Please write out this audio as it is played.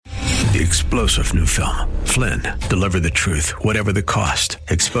The explosive new film, Flynn, deliver the truth, whatever the cost,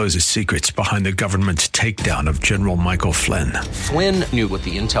 exposes secrets behind the government's takedown of General Michael Flynn. Flynn knew what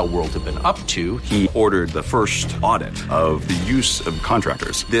the intel world had been up to. He ordered the first audit of the use of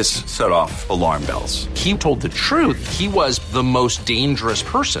contractors. This set off alarm bells. He told the truth. He was the most dangerous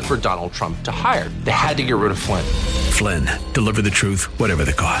person for Donald Trump to hire. They had to get rid of Flynn. Flynn, deliver the truth, whatever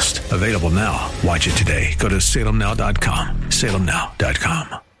the cost. Available now. Watch it today. Go to salemnow.com.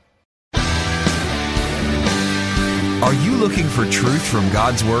 salemnow.com. Are you looking for truth from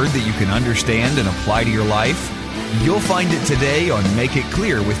God's Word that you can understand and apply to your life? You'll find it today on Make It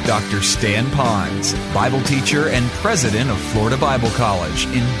Clear with Dr. Stan Ponz, Bible teacher and president of Florida Bible College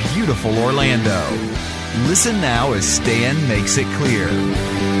in beautiful Orlando. Listen now as Stan makes it clear.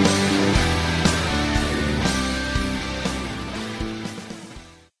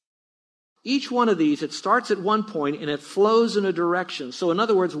 Each one of these, it starts at one point and it flows in a direction. So in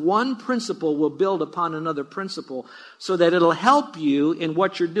other words, one principle will build upon another principle so that it'll help you in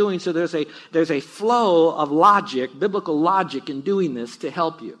what you're doing. So there's a flow of logic, biblical logic in doing this to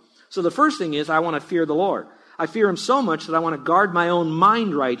help you. So the first thing is I want to fear the Lord. I fear Him so much that I want to guard my own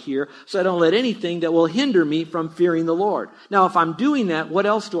mind right here so I don't let anything that will hinder me from fearing the Lord. Now, if I'm doing that, what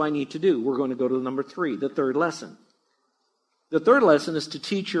else do I need to do? We're going to go to number 3, the third lesson. The third lesson is to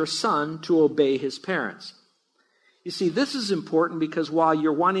teach your son to obey his parents. You see, this is important because while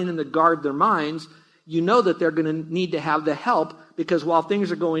you're wanting them to guard their minds, you know that they're going to need to have the help because while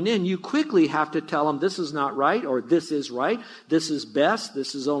things are going in, you quickly have to tell them this is not right or this is right, this is best,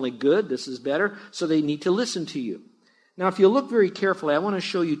 this is only good, this is better, so they need to listen to you. Now, if you look very carefully, I want to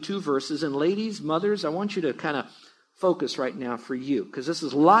show you 2 verses, and ladies, mothers, I want you to kind of focus right now for you, because this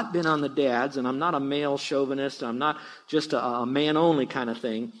has a lot been on the dads, and I'm not a male chauvinist, I'm not just a man-only kind of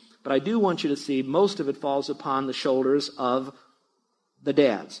thing, but I do want you to see most of it falls upon the shoulders of the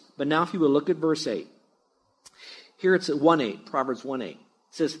dads. But now if you will look at verse 8. Here it's at 1:8, Proverbs 1:8. It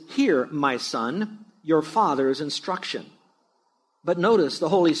says, "Hear, my son, your father's instruction." But notice the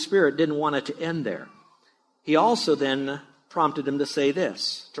Holy Spirit didn't want it to end there. He also then prompted him to say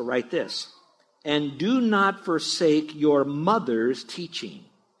this, to write this. "And do not forsake your mother's teaching."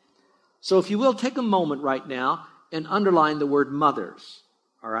 So if you will, take a moment right now and underline the word mothers.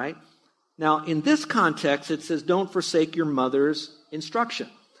 All right? Now, in this context, it says, don't forsake your mother's instruction.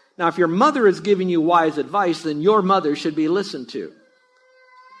 Now, if your mother is giving you wise advice, then your mother should be listened to.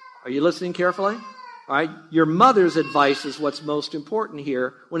 Are you listening carefully? All right? Your mother's advice is what's most important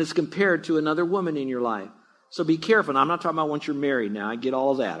here when it's compared to another woman in your life. So be careful. Now, I'm not talking about once you're married now. I get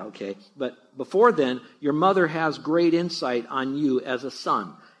all of that, okay? But before then, your mother has great insight on you as a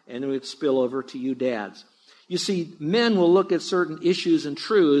son. And it would spill over to you dads. You see, men will look at certain issues and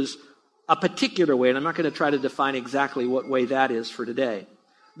truths a particular way. And I'm not going to try to define exactly what way that is for today.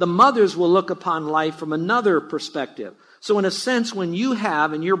 The mothers will look upon life from another perspective. So in a sense, when you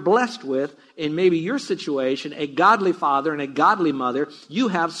have, and you're blessed with, in maybe your situation, a godly father and a godly mother, you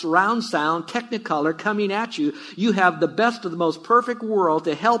have surround sound, Technicolor coming at you. You have the best of the most perfect world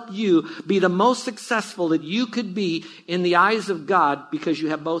to help you be the most successful that you could be in the eyes of God because you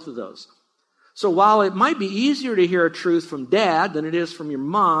have both of those. So while it might be easier to hear a truth from dad than it is from your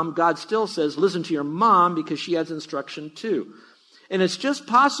mom, God still says, listen to your mom because she has instruction too. And it's just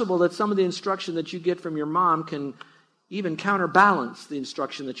possible that some of the instruction that you get from your mom can even counterbalance the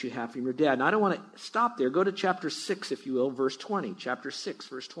instruction that you have from your dad. And I don't want to stop there. Go to chapter 6, if you will, verse 20. Chapter 6,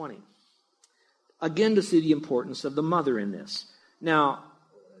 verse 20. Again, to see the importance of the mother in this. Now,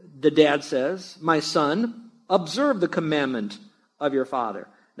 the dad says, "My son, observe the commandment of your father."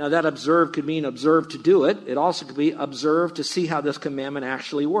 Now, that observe could mean observe to do it. It also could be observe to see how this commandment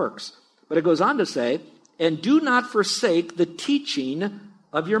actually works. But it goes on to say, "And do not forsake the teaching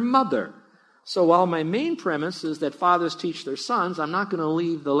of your mother." So while my main premise is that fathers teach their sons, I'm not going to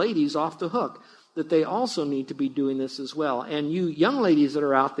leave the ladies off the hook, that they also need to be doing this as well. And you young ladies that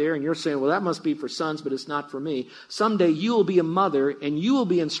are out there and you're saying, well, that must be for sons, but it's not for me. Someday you will be a mother and you will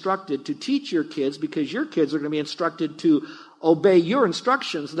be instructed to teach your kids because your kids are going to be instructed to obey your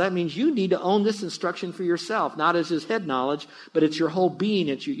instructions. That means you need to own this instruction for yourself, not as his head knowledge, but it's your whole being.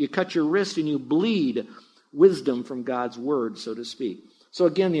 It's you cut your wrist and you bleed wisdom from God's word, so to speak. So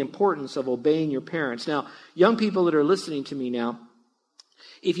again, the importance of obeying your parents. Now, young people that are listening to me now,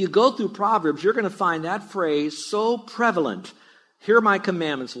 if you go through Proverbs, you're going to find that phrase so prevalent. Hear my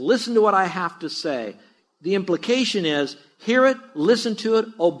commandments. Listen to what I have to say. The implication is, hear it, listen to it,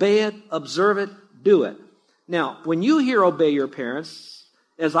 obey it, observe it, do it. Now, when you hear obey your parents,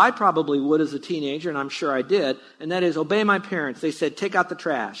 as I probably would as a teenager, and I'm sure I did, and that is obey my parents. They said, take out the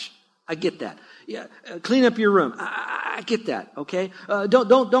trash. I get that. clean up your room. I get that, okay?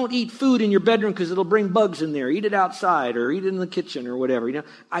 Don't eat food in your bedroom because it'll bring bugs in there. Eat it outside or eat it in the kitchen or whatever.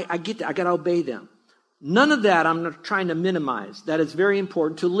 I get that. I got to obey them. None of that I'm not trying to minimize. That is very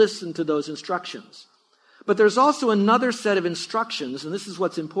important to listen to those instructions. But there's also another set of instructions, and this is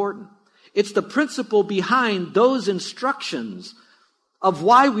what's important. It's the principle behind those instructions of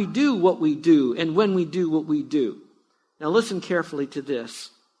why we do what we do and when we do what we do. Now listen carefully to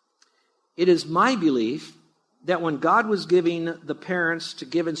this. It is my belief that when God was giving the parents to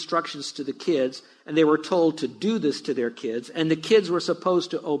give instructions to the kids, and they were told to do this to their kids, and the kids were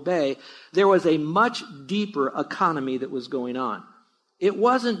supposed to obey, there was a much deeper economy that was going on. It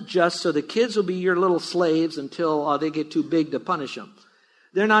wasn't just so the kids will be your little slaves until they get too big to punish them.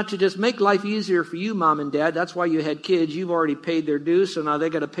 They're not to just make life easier for you, Mom and Dad. That's why you had kids. You've already paid their dues, so now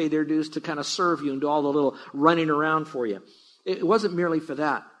they got to pay their dues to kind of serve you and do all the little running around for you. It wasn't merely for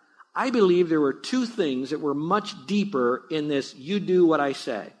that. I believe there were two things that were much deeper in this, you do what I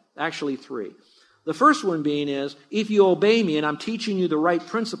say. Actually, three. The first one being is, if you obey me and I'm teaching you the right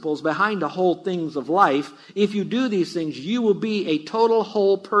principles behind the whole things of life, if you do these things, you will be a total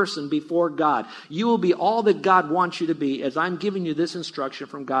whole person before God. You will be all that God wants you to be as I'm giving you this instruction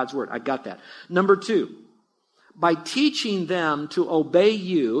from God's Word. I got that. Number two, by teaching them to obey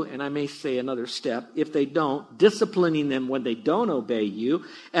you, and I may say another step, if they don't, disciplining them when they don't obey you,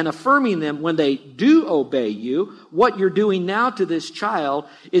 and affirming them when they do obey you, what you're doing now to this child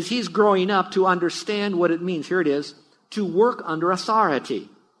is he's growing up to understand what it means. Here it is, to work under authority.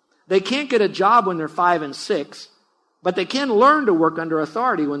 They can't get a job when they're 5 and 6, but they can learn to work under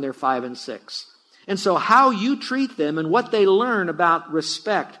authority when they're 5 and 6. And so how you treat them and what they learn about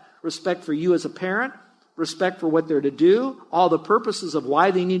respect for you as a parent, respect for what they're to do, all the purposes of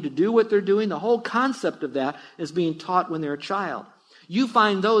why they need to do what they're doing, the whole concept of that is being taught when they're a child. You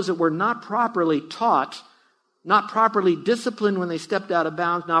find those that were not properly taught, not properly disciplined when they stepped out of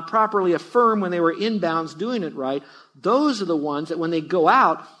bounds, not properly affirmed when they were in bounds doing it right, those are the ones that when they go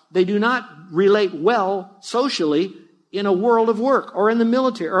out, they do not relate well socially in a world of work or in the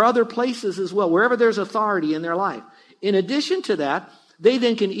military or other places as well, wherever there's authority in their life. In addition to that, they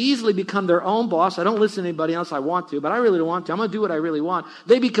then can easily become their own boss. I don't listen to anybody else I want to, but I really don't want to. I'm going to do what I really want.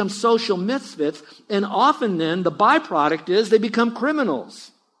 They become social misfits, and often then the byproduct is they become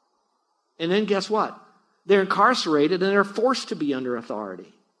criminals. And then guess what? They're incarcerated and they're forced to be under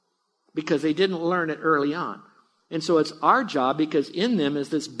authority because they didn't learn it early on. And so it's our job, because in them is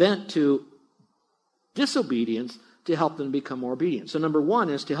this bent to disobedience, to help them become more obedient. So number one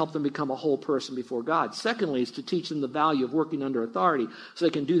is to help them become a whole person before God. Secondly is to teach them the value of working under authority so they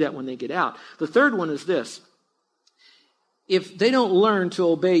can do that when they get out. The third one is this. If they don't learn to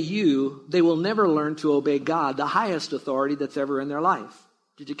obey you, they will never learn to obey God, the highest authority that's ever in their life.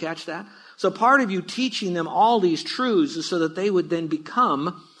 Did you catch that? So part of you teaching them all these truths is so that they would then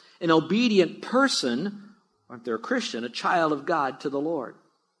become an obedient person, or if they're a Christian, a child of God to the Lord.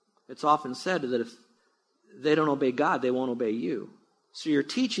 It's often said that if they don't obey God, they won't obey you. So you're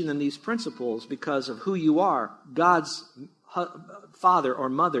teaching them these principles because of who you are, God's father or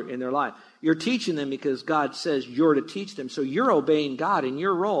mother in their life. You're teaching them because God says you're to teach them. So you're obeying God in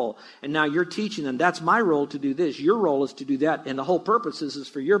your role. And now you're teaching them, that's my role to do this. Your role is to do that. And the whole purpose is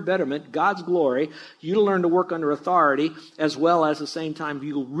for your betterment, God's glory, you to learn to work under authority, as well as at the same time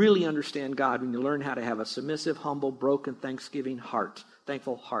you'll really understand God when you learn how to have a submissive, humble, broken, thanksgiving heart.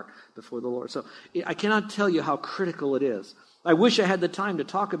 Thankful heart before the Lord. So I cannot tell you how critical it is. I wish I had the time to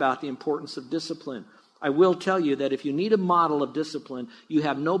talk about the importance of discipline. I will tell you that if you need a model of discipline, you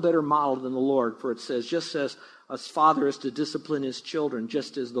have no better model than the Lord. For it says, just as a father is to discipline his children,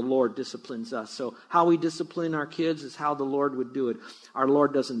 just as the Lord disciplines us. So how we discipline our kids is how the Lord would do it. Our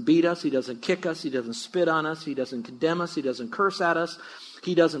Lord doesn't beat us. He doesn't kick us. He doesn't spit on us. He doesn't condemn us. He doesn't curse at us.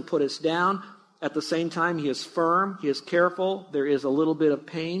 He doesn't put us down. At the same time, he is firm, he is careful. There is a little bit of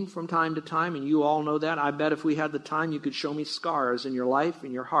pain from time to time, and you all know that. I bet if we had the time, you could show me scars in your life,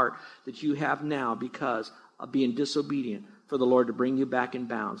 in your heart, that you have now because of being disobedient for the Lord to bring you back in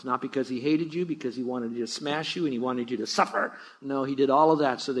bounds. Not because he hated you, because he wanted you to smash you and he wanted you to suffer. No, he did all of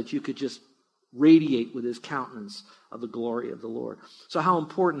that so that you could just radiate with his countenance of the glory of the Lord. So how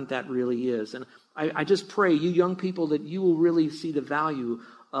important that really is. And I just pray, you young people, that you will really see the value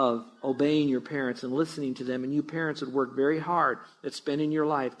of obeying your parents and listening to them. And you parents would work very hard at spending your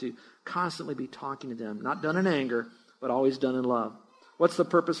life to constantly be talking to them. Not done in anger, but always done in love. What's the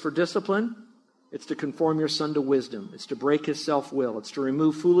purpose for discipline? It's to conform your son to wisdom. It's to break his self-will. It's to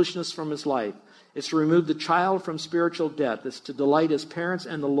remove foolishness from his life. It's to remove the child from spiritual death. It's to delight his parents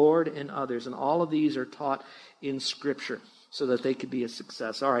and the Lord and others. And all of these are taught in Scripture so that they could be a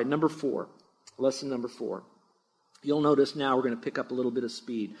success. All right, number 4. Lesson number 4. You'll notice now we're going to pick up a little bit of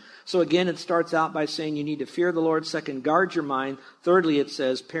speed. So again, it starts out by saying you need to fear the Lord. Second, guard your mind. Thirdly, it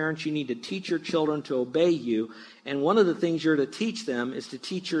says, parents, you need to teach your children to obey you. And one of the things you're to teach them is to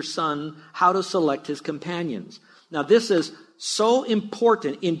teach your son how to select his companions. Now, this is so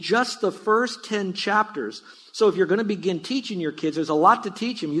important in just the first 10 chapters. So if you're going to begin teaching your kids, there's a lot to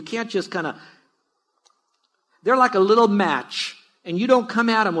teach them. You can't just they're like a little match, and you don't come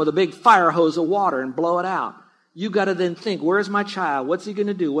at them with a big fire hose of water and blow it out. You've got to then think, where's my child? What's he going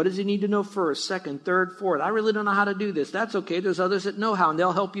to do? What does he need to know first, second, third, fourth? I really don't know how to do this. That's okay. There's others that know how, and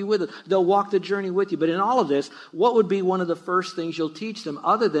they'll help you with it. They'll walk the journey with you. But in all of this, what would be one of the first things you'll teach them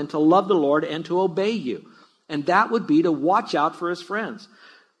other than to love the Lord and to obey you? And that would be to watch out for his friends.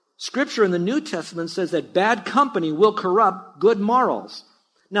 Scripture in the New Testament says that bad company will corrupt good morals.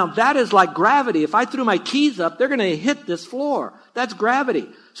 Now, that is like gravity. If I threw my keys up, they're going to hit this floor. That's gravity.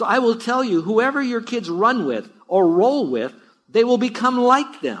 So I will tell you, whoever your kids run with or roll with, they will become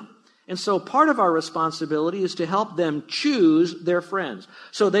like them. And so part of our responsibility is to help them choose their friends.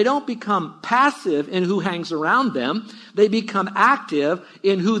 So they don't become passive in who hangs around them. They become active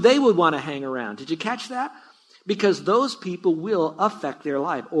in who they would want to hang around. Did you catch that? Because those people will affect their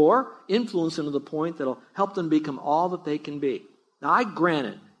life or influence them to the point that will help them become all that they can be. Now, I grant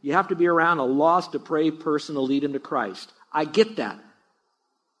it. You have to be around a lost, depraved person to lead him to Christ. I get that.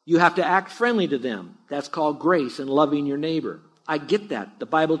 You have to act friendly to them. That's called grace and loving your neighbor. I get that. The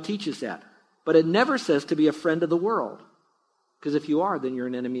Bible teaches that. But it never says to be a friend of the world. Because if you are, then you're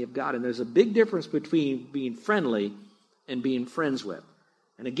an enemy of God. And there's a big difference between being friendly and being friends with.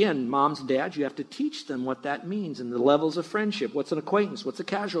 And again, moms and dads, you have to teach them what that means and the levels of friendship. What's an acquaintance? What's a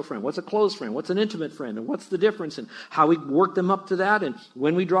casual friend? What's a close friend? What's an intimate friend? And what's the difference? And how we work them up to that, and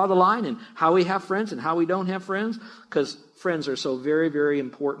when we draw the line, and how we have friends and how we don't have friends. Because friends are so very, very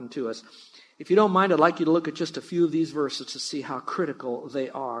important to us. If you don't mind, I'd like you to look at just a few of these verses to see how critical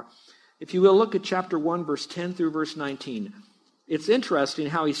they are. If you will, look at chapter 1, verse 10 through verse 19. It's interesting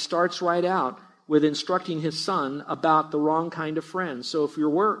how he starts right out with instructing his son about the wrong kind of friends. So if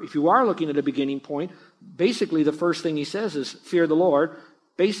you are looking at a beginning point, basically the first thing he says is fear the Lord.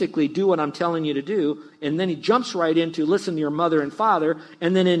 Basically, do what I'm telling you to do. And then he jumps right into listen to your mother and father.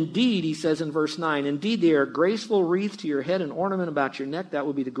 And then indeed, he says in verse 9, indeed they are a graceful wreath to your head and ornament about your neck. That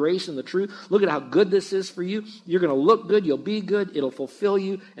will be the grace and the truth. Look at how good this is for you. You're going to look good. You'll be good. It'll fulfill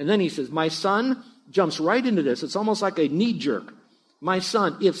you. And then he says, my son, jumps right into this. It's almost like a knee jerk. My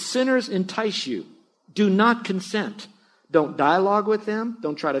son, if sinners entice you, do not consent. Don't dialogue with them.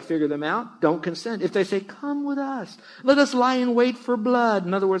 Don't try to figure them out. Don't consent. If they say, come with us. Let us lie in wait for blood.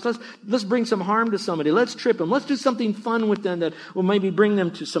 In other words, let's bring some harm to somebody. Let's trip them. Let's do something fun with them that will maybe bring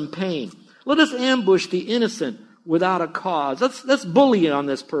them to some pain. Let us ambush the innocent without a cause. Let's bully on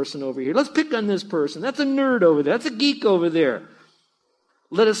this person over here. Let's pick on this person. That's a nerd over there. That's a geek over there.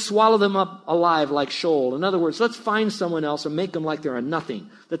 Let us swallow them up alive like Sheol. In other words, let's find someone else and make them like they're a nothing,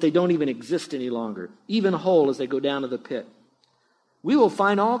 that they don't even exist any longer, even whole as they go down to the pit. We will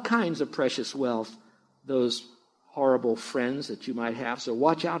find all kinds of precious wealth, those horrible friends that you might have, so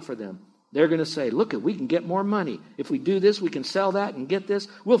watch out for them. They're going to say, look, we can get more money. If we do this, we can sell that and get this.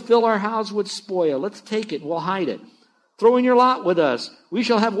 We'll fill our house with spoil. Let's take it and we'll hide it. Throw in your lot with us. We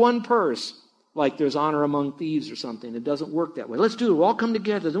shall have one purse. Like there's honor among thieves or something. It doesn't work that way. Let's do it. We'll all come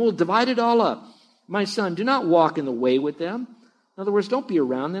together. Then we'll divide it all up. My son, do not walk in the way with them. In other words, don't be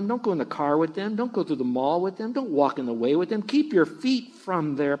around them. Don't go in the car with them. Don't go through the mall with them. Don't walk in the way with them. Keep your feet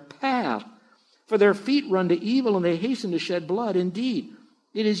from their path. For their feet run to evil and they hasten to shed blood. Indeed,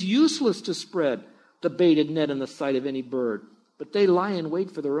 it is useless to spread the baited net in the sight of any bird. But they lie in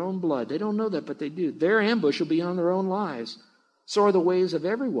wait for their own blood. They don't know that, but they do. Their ambush will be on their own lives. So are the ways of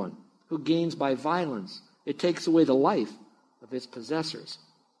everyone who gains by violence. It takes away the life of its possessors.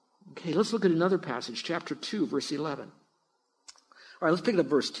 Okay, let's look at another passage, chapter 2, verse 11. All right, let's pick it up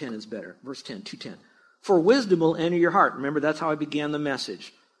verse 10 is better. Verse 10, 2:10. For wisdom will enter your heart. Remember, that's how I began the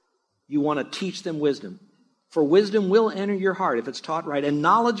message. You want to teach them wisdom. For wisdom will enter your heart if it's taught right, and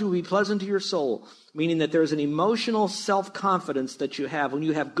knowledge will be pleasant to your soul, meaning that there's an emotional self-confidence that you have. When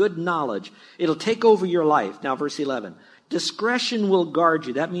you have good knowledge, it'll take over your life. Now, verse 11. Discretion will guard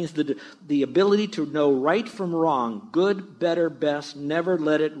you. That means the ability to know right from wrong, good, better, best. Never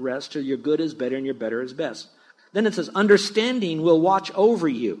let it rest till your good is better and your better is best. Then it says, understanding will watch over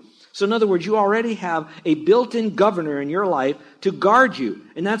you. So in other words, you already have a built-in governor in your life to guard you.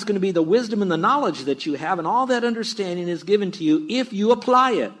 And that's going to be the wisdom and the knowledge that you have. And all that understanding is given to you if you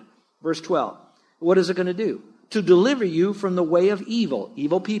apply it. Verse 12. What is it going to do? To deliver you from the way of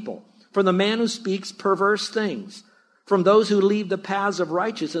evil people. From the man who speaks perverse things. from those who leave the paths of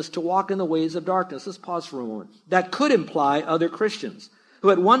righteousness to walk in the ways of darkness. Let's pause for a moment. That could imply other Christians who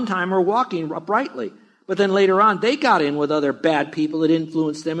at one time were walking uprightly, but then later on they got in with other bad people that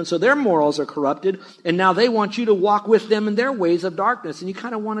influenced them, and so their morals are corrupted, and now they want you to walk with them in their ways of darkness, and you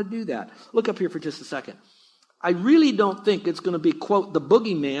kind of want to do that. Look up here for just a second. I really don't think it's going to be, quote, the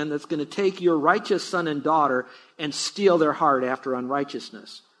boogeyman that's going to take your righteous son and daughter and steal their heart after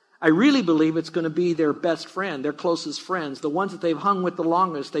unrighteousness. I really believe it's going to be their best friend, their closest friends, the ones that they've hung with the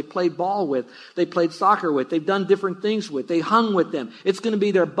longest, they played ball with, they played soccer with, they've done different things with, they hung with them. It's going to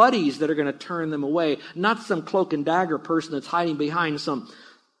be their buddies that are going to turn them away, not some cloak and dagger person that's hiding behind some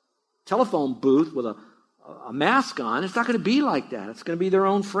telephone booth with a mask on. It's not going to be like that. It's going to be their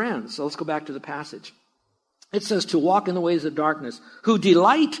own friends. So let's go back to the passage. It says to walk in the ways of darkness, who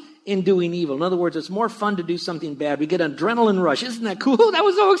delight in doing evil. In other words, it's more fun to do something bad. We get an adrenaline rush. Isn't that cool? That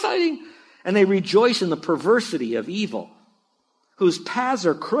was so exciting. And they rejoice in the perversity of evil, whose paths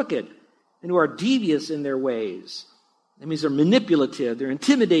are crooked and who are devious in their ways. That means they're manipulative. They're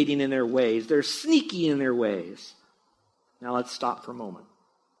intimidating in their ways. They're sneaky in their ways. Now let's stop for a moment.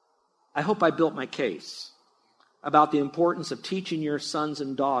 I hope I built my case about the importance of teaching your sons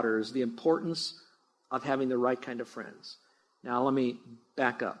and daughters the importance of having the right kind of friends. Now let me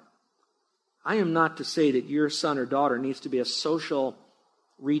back up. I am not to say that your son or daughter needs to be a social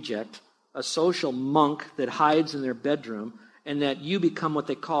reject, a social monk that hides in their bedroom, and that you become what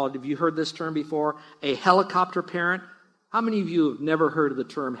they call, have you heard this term before, a helicopter parent? How many of you have never heard of the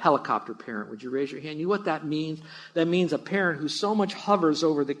term helicopter parent? Would you raise your hand? You know what that means? That means a parent who so much hovers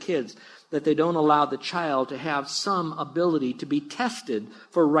over the kids that they don't allow the child to have some ability to be tested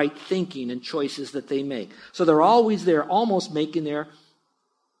for right thinking and choices that they make. So they're always there, almost making their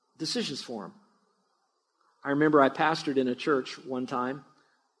decisions for them. I remember I pastored in a church one time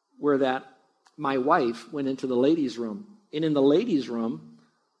where that my wife went into the ladies' room. And in the ladies' room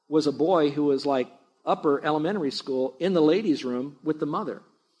was a boy who was like upper elementary school in the ladies' room with the mother.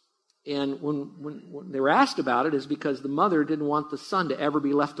 And when they were asked about it, is because the mother didn't want the son to ever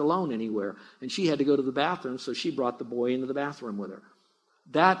be left alone anywhere. And she had to go to the bathroom, so she brought the boy into the bathroom with her.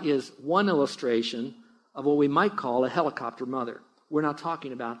 That is one illustration of what we might call a helicopter mother. We're not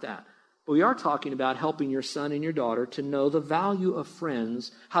talking about that. But we are talking about helping your son and your daughter to know the value of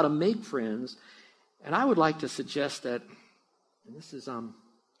friends, how to make friends. And I would like to suggest that, and this is,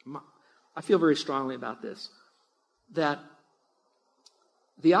 I feel very strongly about this, that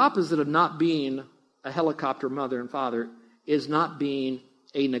the opposite of not being a helicopter mother and father is not being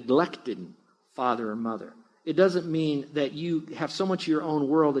a neglected father or mother. It doesn't mean that you have so much of your own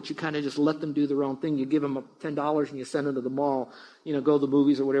world that you kind of just let them do their own thing. You give them $10 and you send them to the mall, go to the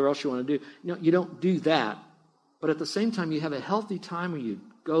movies or whatever else you want to do. You don't do that. But at the same time, you have a healthy time where you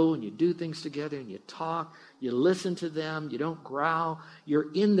go and you do things together and you talk, you listen to them, you don't growl.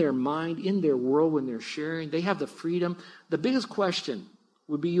 You're in their mind, in their world when they're sharing. They have the freedom. The biggest question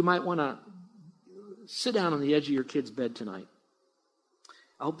would be you might want to sit down on the edge of your kid's bed tonight.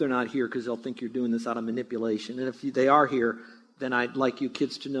 I hope they're not here because they'll think you're doing this out of manipulation. And if they are here, then I'd like you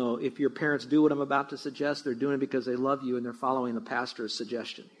kids to know if your parents do what I'm about to suggest, they're doing it because they love you and they're following the pastor's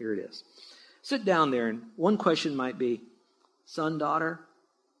suggestion. Here it is. Sit down there, and one question might be, son, daughter,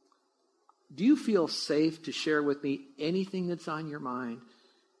 do you feel safe to share with me anything that's on your mind?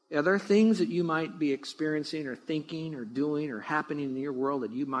 Are there things that you might be experiencing or thinking or doing or happening in your world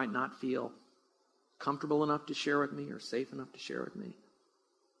that you might not feel comfortable enough to share with me or safe enough to share with me?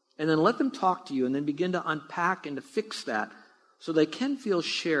 And then let them talk to you and then begin to unpack and to fix that so they can feel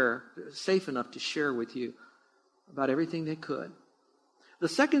safe enough to share with you about everything they could. The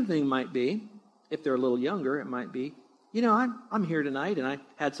second thing might be, if they're a little younger, it might be, I'm here tonight and I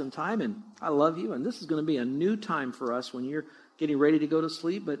had some time and I love you and this is going to be a new time for us when you're getting ready to go to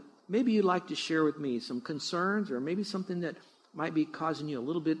sleep, but maybe you'd like to share with me some concerns or maybe something that might be causing you a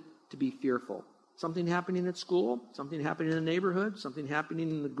little bit to be fearful. Something happening at school, something happening in the neighborhood, something happening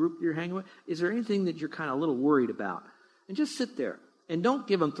in the group you're hanging with. Is there anything that you're kind of a little worried about? And just sit there. And don't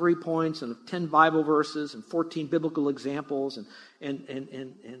give them 3 points and 10 Bible verses and 14 biblical examples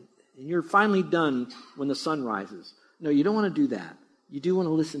and you're finally done when the sun rises. No, you don't want to do that. You do want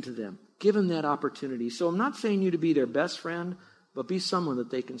to listen to them. Give them that opportunity. So I'm not saying you to be their best friend, but be someone that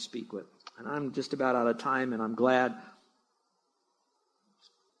they can speak with. And I'm just about out of time, and I'm glad.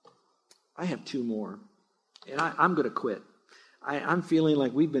 I have 2 more, and I'm going to quit. I'm feeling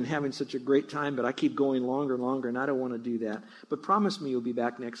like we've been having such a great time, but I keep going longer and longer, and I don't want to do that. But promise me you'll be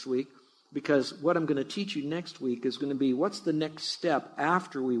back next week, because what I'm going to teach you next week is going to be what's the next step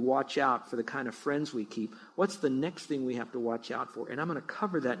after we watch out for the kind of friends we keep. What's the next thing we have to watch out for? And I'm going to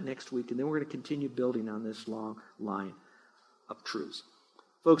cover that next week, and then we're going to continue building on this long line. of truths.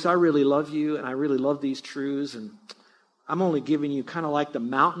 Folks, I really love you, and I really love these truths, and I'm only giving you kind of like the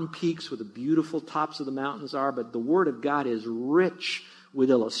mountain peaks where the beautiful tops of the mountains are, but the Word of God is rich with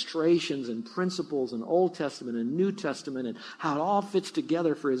illustrations and principles in Old Testament and New Testament and how it all fits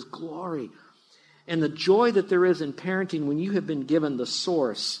together for His glory. And the joy that there is in parenting when you have been given the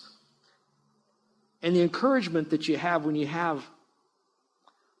source, and the encouragement that you have when you have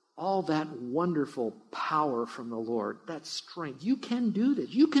all that wonderful power from the Lord, that strength. You can do this.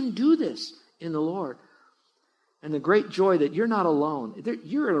 You can do this in the Lord. And the great joy that you're not alone.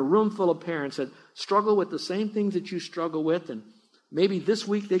 You're in a room full of parents that struggle with the same things that you struggle with, and maybe this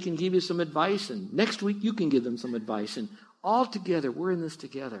week they can give you some advice, and next week you can give them some advice. And all together, we're in this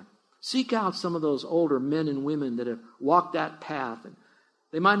together. Seek out some of those older men and women that have walked that path. And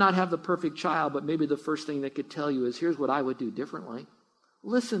they might not have the perfect child, but maybe the first thing they could tell you is, here's what I would do differently.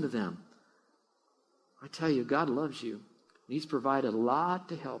 Listen to them. I tell you, God loves you. He's provided a lot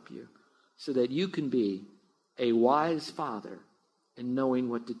to help you so that you can be a wise father in knowing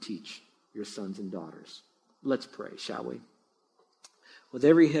what to teach your sons and daughters. Let's pray, shall we? With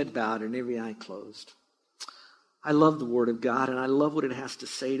every head bowed and every eye closed. I love the Word of God, and I love what it has to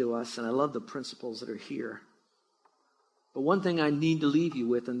say to us, and I love the principles that are here. But one thing I need to leave you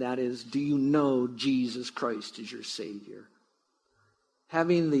with, and that is, do you know Jesus Christ is your Savior?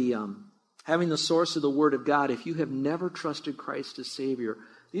 Having the source of the Word of God, if you have never trusted Christ as Savior,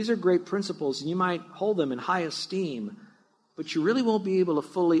 these are great principles, and you might hold them in high esteem, but you really won't be able to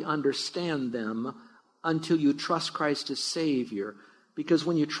fully understand them until you trust Christ as Savior. Because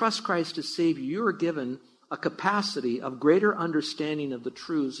when you trust Christ as Savior, you are given a capacity of greater understanding of the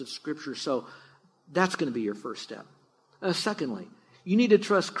truths of Scripture. So that's going to be your first step. Secondly, you need to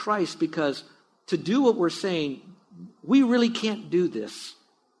trust Christ, because to do what we're saying, we really can't do this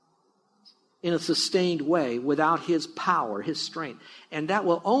in a sustained way without His power, His strength. And that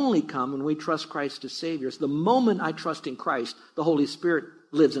will only come when we trust Christ as Savior. So the moment I trust in Christ, the Holy Spirit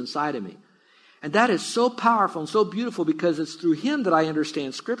lives inside of me. And that is so powerful and so beautiful, because it's through Him that I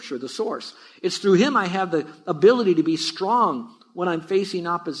understand Scripture, the source. It's through Him I have the ability to be strong when I'm facing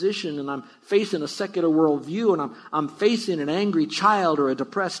opposition and I'm facing a secular worldview and I'm facing an angry child or a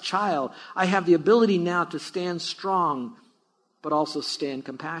depressed child. I have the ability now to stand strong, but also stand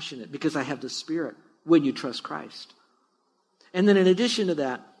compassionate, because I have the Spirit when you trust Christ. And then in addition to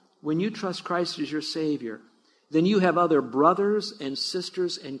that, when you trust Christ as your Savior, then you have other brothers and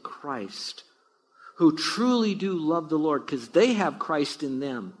sisters in Christ who truly do love the Lord, because they have Christ in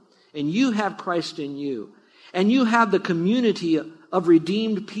them, and you have Christ in you. And you have the community of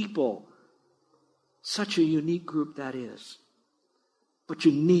redeemed people. Such a unique group that is. But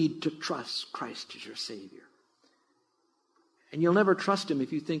you need to trust Christ as your Savior. And you'll never trust Him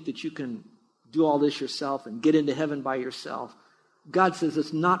if you think that you can do all this yourself and get into heaven by yourself. God says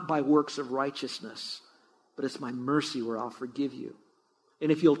it's not by works of righteousness, but it's my mercy where I'll forgive you.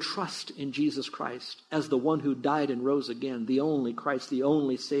 And if you'll trust in Jesus Christ as the one who died and rose again, the only Christ, the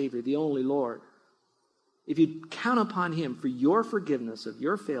only Savior, the only Lord, if you count upon Him for your forgiveness of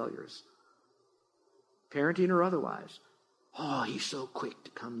your failures, parenting or otherwise, oh, He's so quick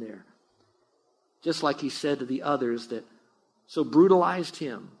to come there. Just like He said to the others that so brutalized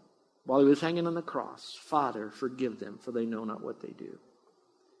Him while He was hanging on the cross, Father, forgive them, for they know not what they do.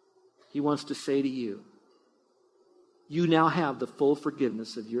 He wants to say to you, you now have the full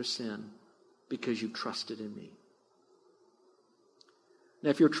forgiveness of your sin because you trusted in me. Now,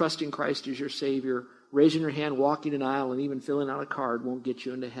 if you're trusting Christ as your Savior, raising your hand, walking an aisle, and even filling out a card won't get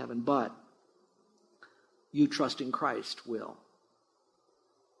you into heaven. But you trusting Christ will.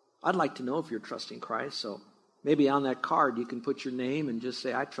 I'd like to know if you're trusting Christ. So maybe on that card you can put your name and just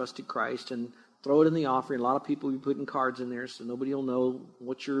say, I trusted Christ, and throw it in the offering. A lot of people will be putting cards in there, so nobody will know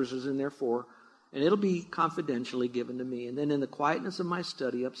what yours is in there for. And it'll be confidentially given to me. And then in the quietness of my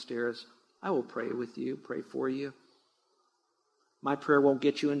study upstairs, I will pray with you, pray for you. My prayer won't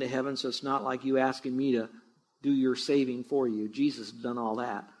get you into heaven, so it's not like you asking me to do your saving for you. Jesus has done all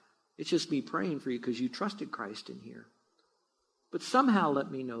that. It's just me praying for you because you trusted Christ in here. But somehow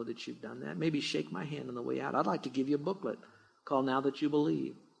let me know that you've done that. Maybe shake my hand on the way out. I'd like to give you a booklet called Now That You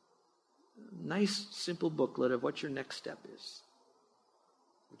Believe. A nice, simple booklet of what your next step is.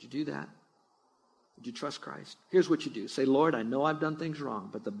 Would you do that? Would you trust Christ? Here's what you do. Say, Lord, I know I've done things wrong,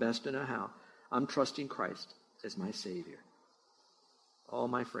 but the best I know how. I'm trusting Christ as my Savior. Oh,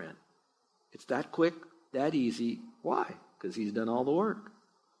 my friend, it's that quick, that easy. Why? Because He's done all the work.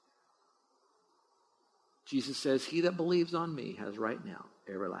 Jesus says, he that believes on me has right now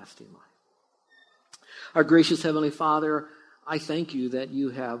everlasting life. Our gracious Heavenly Father, I thank you that you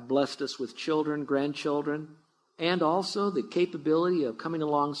have blessed us with children, grandchildren. and also the capability of coming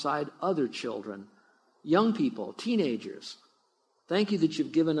alongside other children, young people, teenagers. Thank you that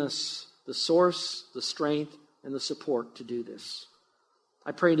you've given us the source, the strength, and the support to do this.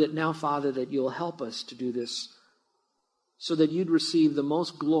 I pray that now, Father, that you'll help us to do this so that you'd receive the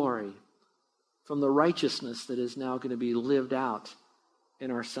most glory from the righteousness that is now going to be lived out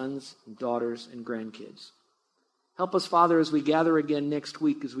in our sons and daughters and grandkids. Help us, Father, as we gather again next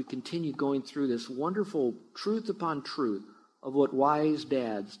week, as we continue going through this wonderful truth upon truth of what wise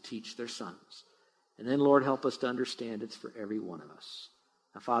dads teach their sons. And then, Lord, help us to understand it's for every one of us.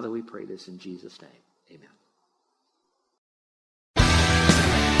 Now, Father, we pray this in Jesus' name. Amen.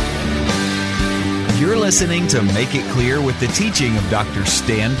 You're listening to Make It Clear with the teaching of Dr.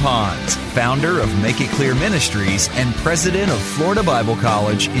 Stan Ponz, founder of Make It Clear Ministries and president of Florida Bible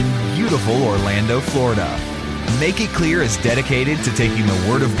College in beautiful Orlando, Florida. Make It Clear is dedicated to taking the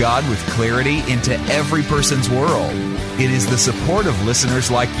Word of God with clarity into every person's world. It is the support of listeners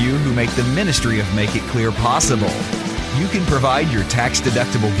like you who make the ministry of Make It Clear possible. You can provide your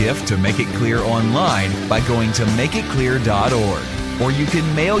tax-deductible gift to Make It Clear online by going to makeitclear.org. Or you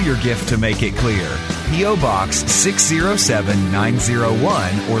can mail your gift to Make It Clear, P.O. Box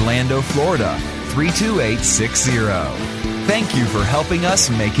 607901, Orlando, Florida, 32860. Thank you for helping us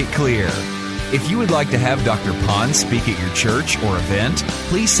make it clear. If you would like to have Dr. Ponz speak at your church or event,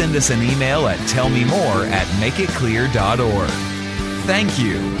 please send us an email at tellmemore@makeitclear.org. Thank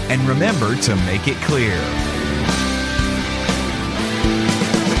you, and remember to make it clear.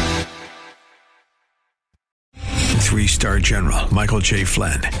 Three-star General Michael J.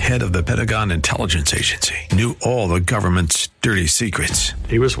 Flynn, head of the Pentagon Intelligence Agency, knew all the government's dirty secrets.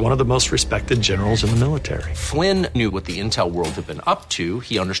 He was one of the most respected generals in the military. Flynn knew what the intel world had been up to.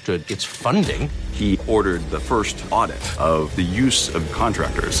 He understood its funding. He ordered the first audit of the use of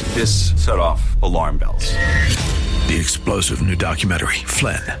contractors. This set off alarm bells. The explosive new documentary,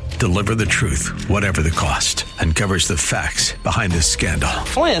 Flynn, Deliver the Truth, Whatever the Cost, uncovers the facts behind this scandal.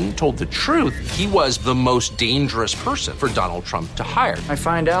 Flynn told the truth. He was the most dangerous person for Donald Trump to hire. I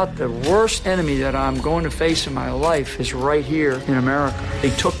find out the worst enemy that I'm going to face in my life is right here in America. They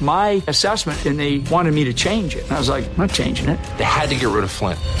took my assessment and they wanted me to change it. And I was like, I'm not changing it. They had to get rid of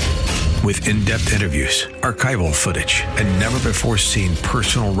Flynn. With in-depth interviews, archival footage, and never-before-seen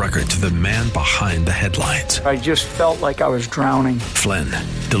personal records of the man behind the headlines. I just felt like I was drowning. Flynn,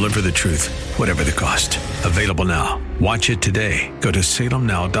 Deliver the Truth, Whatever the Cost. Available now. Watch it today. Go to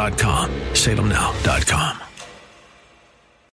salemnow.com. salemnow.com.